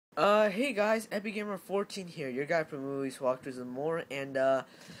Hey guys, Epic Gamer 14 here, your guy from movies, walkthroughs, and more, and,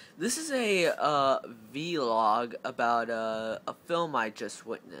 this is a, vlog about, a film I just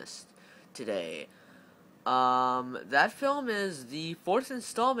witnessed today. That film is the fourth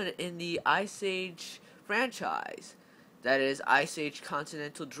installment in the Ice Age franchise. That is Ice Age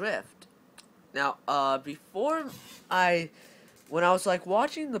Continental Drift. Now, when I was,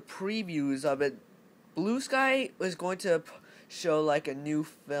 watching the previews of it, Blue Sky was going to show a new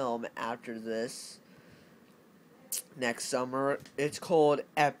film after this next summer. It's called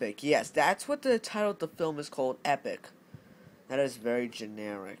Epic. Yes, that's what the title of the film is called, Epic. That is very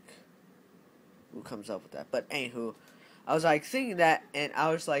generic. Who comes up with that? But anywho, I was thinking that, and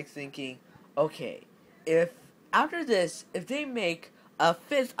I was thinking, okay, if after this, if they make a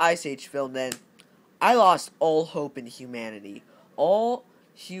fifth Ice Age film, then I lost all hope in humanity. All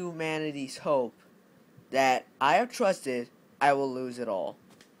humanity's hope that I have trusted, I will lose it all.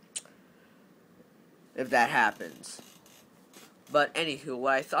 If that happens. But anywho,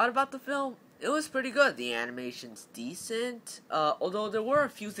 what I thought about the film, it was pretty good. The animation's decent. Although there were a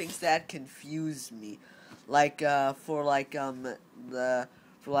few things that confused me. For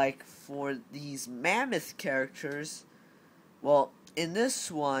these mammoth characters, well, in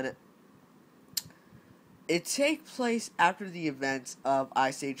this one, it takes place after the events of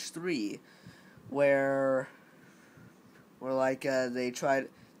Ice Age 3, where they try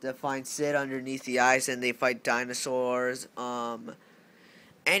to find Sid underneath the ice and they fight dinosaurs.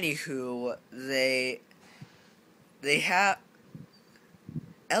 Anywho, they have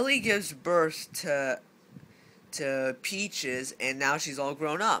Ellie gives birth to Peaches, and now she's all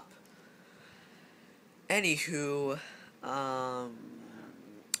grown up. Anywho, oh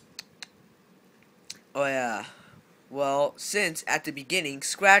yeah. Well, since at the beginning,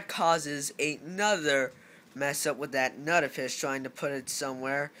 Scrat causes another mess up with that nutterfish trying to put it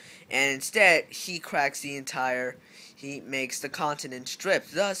somewhere, and instead he makes the continent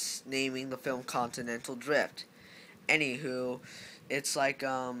drift, thus naming the film Continental Drift. Anywho, it's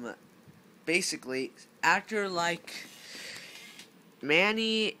basically after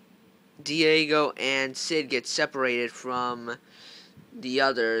Manny, Diego, and Sid get separated from the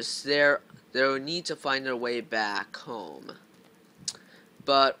others, they'll need to find their way back home.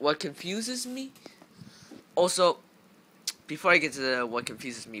 But what confuses me, also, before I get to the what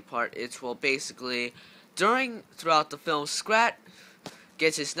confuses me part, it's, well, basically, throughout the film, Scrat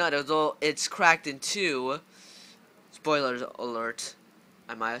gets his nut, although it's cracked in two, spoiler alert,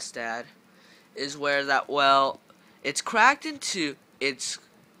 I might have stad, is where it's cracked in two, it's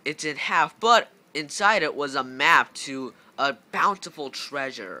in half, but inside it was a map to a bountiful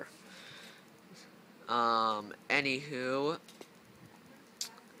treasure. Anywho,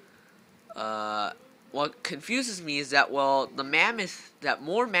 what confuses me is that, more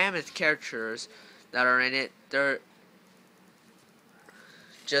mammoth characters that are in it, they're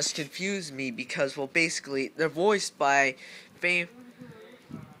just confuse me because, well, basically, they're voiced by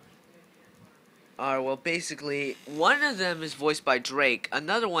basically, one of them is voiced by Drake,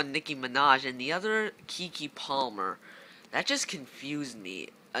 another one Nicki Minaj, and the other Kiki Palmer. That just confused me.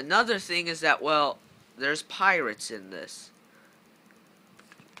 Another thing is that, well, there's pirates in this.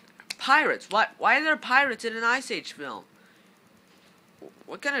 Pirates? What? Why are there pirates in an Ice Age film?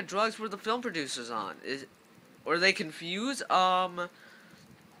 What kind of drugs were the film producers on? Were they confused?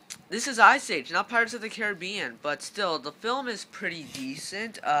 This is Ice Age, not Pirates of the Caribbean, but still, the film is pretty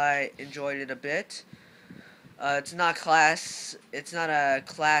decent. I enjoyed it a bit. It's not a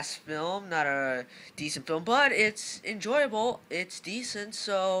class film, not a decent film, but it's enjoyable. It's decent,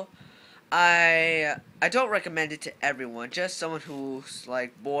 so I don't recommend it to everyone, just someone who's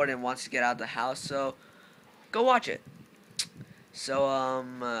bored and wants to get out of the house, so go watch it. So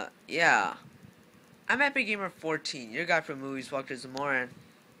yeah. I'm Epic Gamer 14, your guy from movies, walkthroughs, and more, and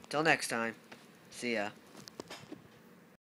till next time. See ya.